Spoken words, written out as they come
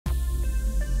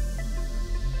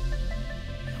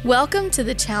Welcome to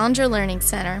the Challenger Learning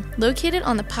Center, located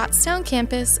on the Pottstown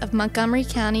campus of Montgomery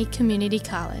County Community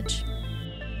College.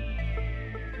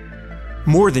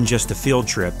 More than just a field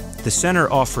trip, the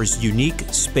center offers unique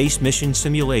space mission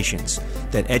simulations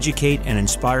that educate and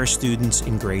inspire students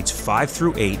in grades 5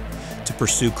 through 8 to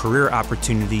pursue career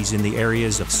opportunities in the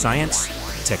areas of science,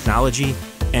 technology,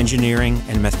 engineering,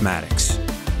 and mathematics.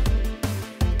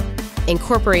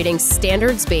 Incorporating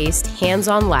standards-based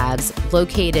hands-on labs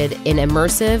located in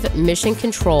immersive mission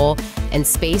control and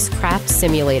spacecraft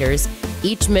simulators,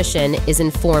 each mission is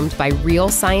informed by real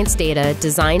science data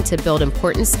designed to build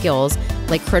important skills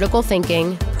like critical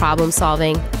thinking, problem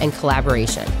solving, and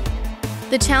collaboration.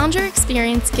 The Challenger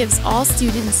experience gives all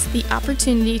students the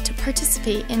opportunity to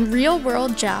participate in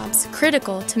real-world jobs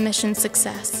critical to mission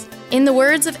success. In the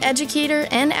words of educator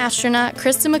and astronaut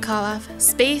Krista McAuliffe,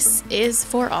 space is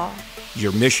for all.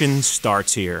 Your mission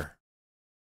starts here.